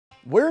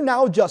We're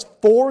now just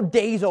 4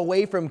 days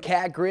away from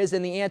Cat Grizz,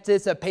 and the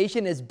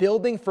anticipation is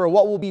building for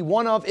what will be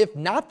one of, if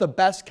not the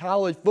best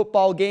college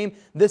football game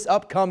this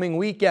upcoming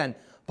weekend.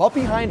 But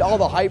behind all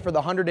the hype for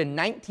the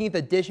 119th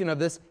edition of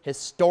this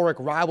historic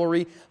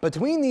rivalry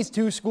between these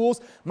two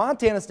schools,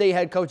 Montana State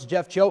head coach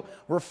Jeff Choate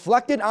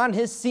reflected on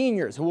his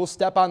seniors who will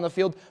step on the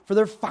field for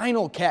their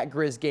final Cat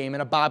Grizz game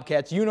in a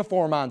Bobcats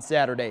uniform on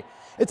Saturday.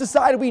 It's a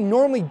side we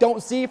normally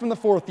don't see from the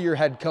fourth-year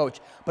head coach,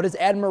 but his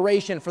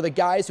admiration for the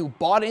guys who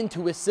bought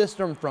into his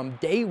system from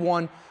day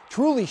one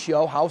truly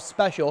show how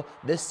special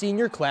this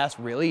senior class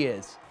really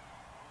is.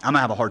 I'm going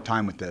to have a hard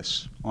time with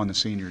this on the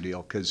senior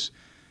deal because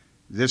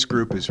this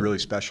group is really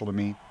special to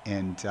me,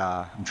 and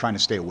I'm trying to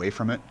stay away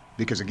from it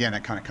because, again,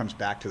 it kind of comes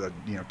back to the,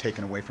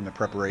 taking away from the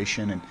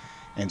preparation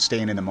and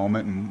staying in the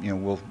moment.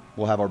 And,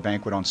 we'll have our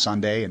banquet on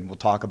Sunday, and we'll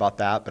talk about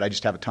that. But I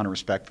just have a ton of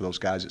respect for those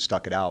guys that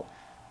stuck it out.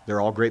 They're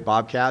all great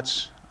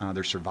Bobcats.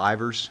 They're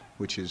survivors,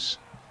 which is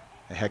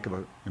a heck of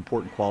an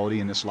important quality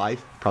in this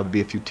life. Probably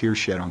be a few tears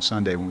shed on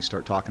Sunday when we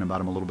start talking about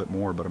them a little bit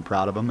more, but I'm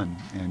proud of them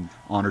and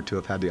honored to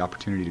have had the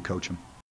opportunity to coach them.